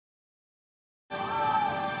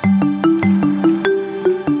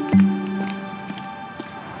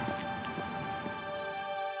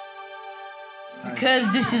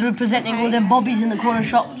because this is representing all them bobbies in the corner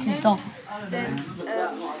shops and stuff.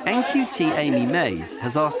 NQT Amy Mays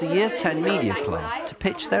has asked a Year 10 media class to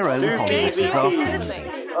pitch their own Hollywood disaster movie.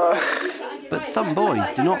 But some boys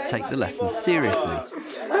do not take the lesson seriously.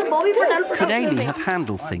 Could Amy have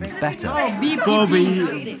handled things better?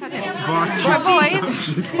 Bobby. Boys,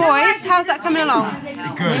 how's that coming along?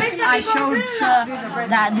 Good. I showed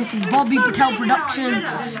that this is Bobby Patel production.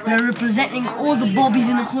 We're representing all the bobbies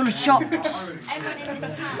in the corner shops.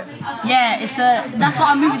 Yeah, that's what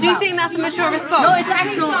I'm moving. Do you think that's a mature response? No, it's an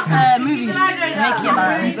actual movie.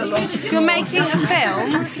 You're making a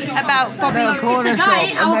film about Bobby. Corner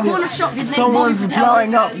shop. Corner shop. Someone's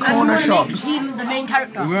blowing up corner shops. The main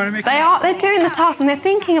character. They're doing the task and they're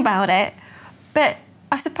thinking about it, but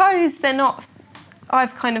I suppose they're not.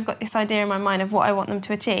 I've kind of got this idea in my mind of what I want them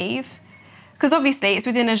to achieve, because obviously it's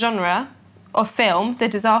within a genre of film, the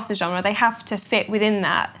disaster genre. They have to fit within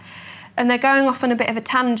that. And they're going off on a bit of a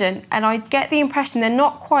tangent, and I get the impression they're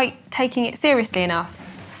not quite taking it seriously enough.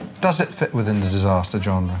 Does it fit within the disaster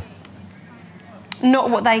genre? Not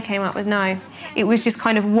what they came up with, no. It was just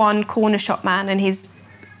kind of one corner shop man and his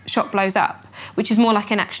shop blows up, which is more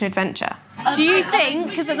like an action-adventure. Do you think,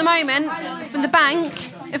 because at the moment, from the bank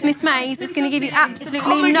of Miss Mays, it's going to give you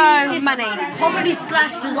absolutely no money? Comedy /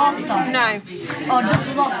 disaster. No. Or just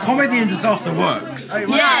disaster. Comedy and disaster works.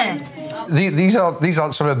 Yeah. These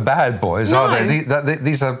aren't sort of bad boys, are they?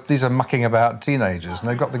 These are mucking about teenagers, and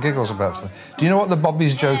they've got the giggles about them. Do you know what the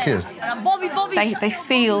Bobby's joke is? They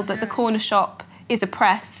feel that the corner shop is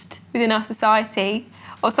oppressed within our society,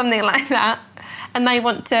 or something like that, and they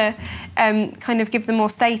want to kind of give them more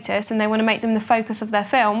status, and they want to make them the focus of their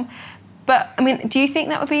film. But I mean, do you think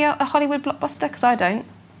that would be a Hollywood blockbuster? Because I don't.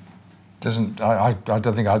 I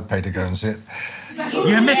don't think I'd pay to go and see it.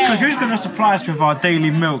 Yeah, miss, because who's going to supply us with our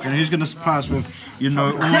daily milk, and who's going to supply us with, you know,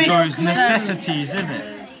 all those necessities, isn't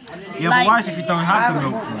it? Yeah, but why is if you don't have the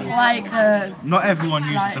milk? Not everyone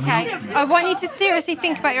uses the milk. Okay, I want you to seriously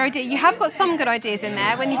think about your idea. You have got some good ideas in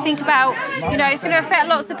there when you think about, you know, it's going to affect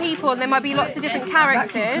lots of people and there might be lots of different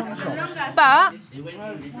characters, but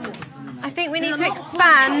I think we need to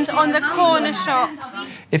expand on the corner shop.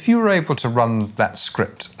 If you were able to run that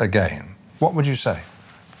script again, what would you say?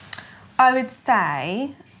 I would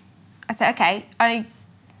say, OK, I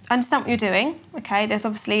understand what you're doing, OK? There's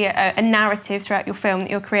obviously a narrative throughout your film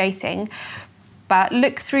that you're creating, but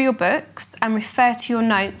look through your books and refer to your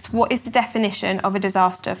notes. What is the definition of a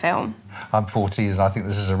disaster film? I'm 14 and I think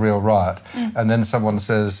this is a real riot. And then someone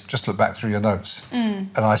says, just look back through your notes.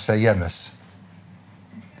 And I say, yeah, miss.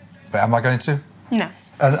 But am I going to? No.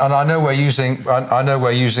 And I know we're using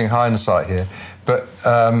hindsight here, but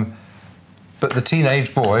the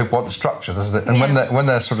teenage boy wants structure, doesn't it? And when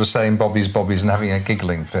they're sort of saying Bobby's and having a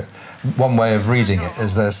giggling fit, one way of reading it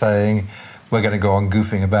is they're saying we're going to go on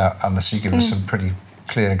goofing about unless you give us some pretty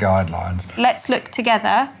clear guidelines. Let's look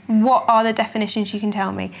together. What are the definitions you can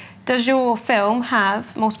tell me? Does your film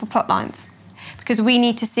have multiple plot lines? Because we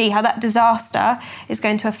need to see how that disaster is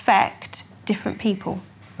going to affect different people.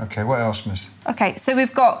 OK, what else, miss? OK, so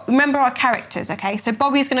we've got, remember our characters, OK? So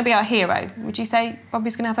Bobby's going to be our hero. Would you say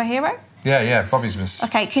Bobby's going to have a hero? Yeah, Bobby's miss.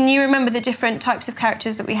 OK, can you remember the different types of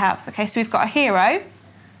characters that we have? OK, so we've got a hero,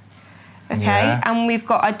 OK, and we've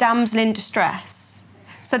got a damsel in distress.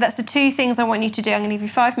 So that's the two things I want you to do. I'm going to give you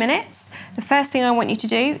 5 minutes. The first thing I want you to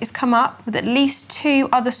do is come up with at least 2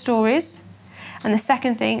 other stories. And the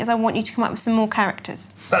second thing is I want you to come up with some more characters.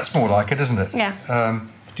 That's more like it, isn't it? Yeah.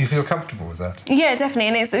 Do you feel comfortable with that? Yeah, definitely,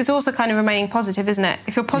 and it's also kind of remaining positive, isn't it?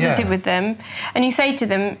 If you're positive with them, and you say to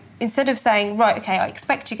them, instead of saying, right, OK, I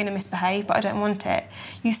expect you're going to misbehave, but I don't want it,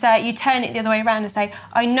 you turn it the other way around and say,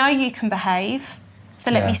 I know you can behave, so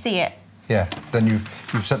let me see it. Yeah, then you've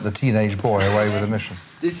sent the teenage boy away with a mission.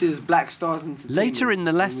 This is Black Stars Entertainment. Later in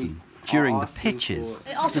the lesson, during the pitches,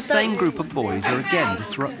 the same group of boys are again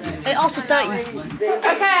disrupted. It asked for 30.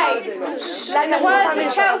 OK, in the words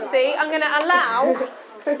of Chelsea, I'm going to allow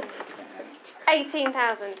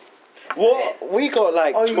 18,000. What? We got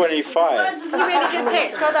like 25. You really good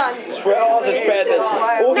pitch, well done. Well, that's better than...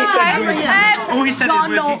 All he said was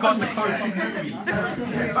he got the code.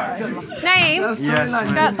 Name? Yes.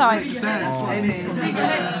 Go outside.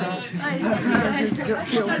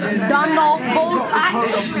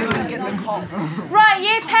 Right,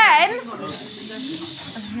 year 10.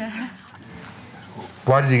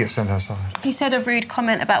 Why did he get sent outside? He said a rude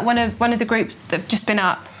comment about one of the groups that have just been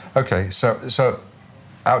up. OK, so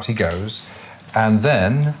out he goes, and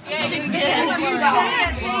then...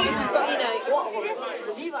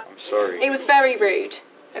 I'm sorry. It was very rude,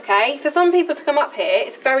 OK? For some people to come up here,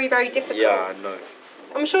 it's very, very difficult. Yeah, I know.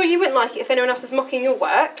 I'm sure you wouldn't like it if anyone else is mocking your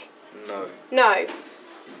work. No. No.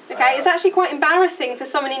 Okay, it's actually quite embarrassing for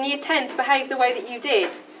someone in Year 10 to behave the way that you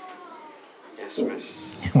did. Yes, miss.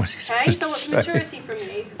 What's he Okay, supposed so to what's say? maturity from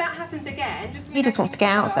you? If that happens again, He just wants to get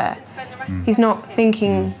out of there. He's not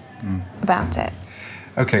thinking about it.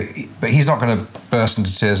 Okay, but he's not going to burst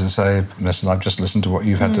into tears and say, listen, I've just listened to what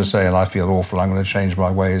you've had to say and I feel awful, I'm going to change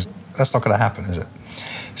my ways. That's not going to happen, is it?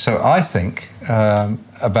 So I think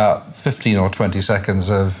about 15 or 20 seconds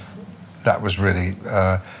of that was really,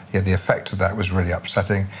 the effect of that was really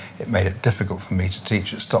upsetting. It made it difficult for me to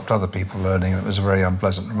teach. It stopped other people learning, and it was a very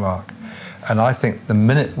unpleasant remark. And I think the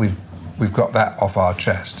minute we've got that off our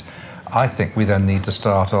chest, I think we then need to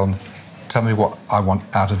start on, tell me what I want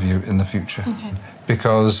out of you in the future. Okay.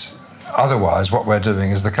 Because otherwise what we're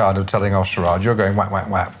doing is the kind of telling off charade. You're going whap, whap,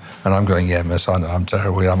 whap, and I'm going, yeah, miss, I know, I'm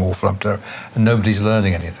terrible, I'm awful, I'm terrible. And nobody's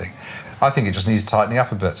learning anything. I think it just needs tightening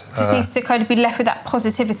up a bit. Just needs to kind of be left with that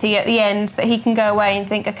positivity at the end that he can go away and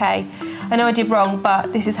think, OK, I know I did wrong,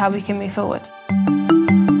 but this is how we can move forward.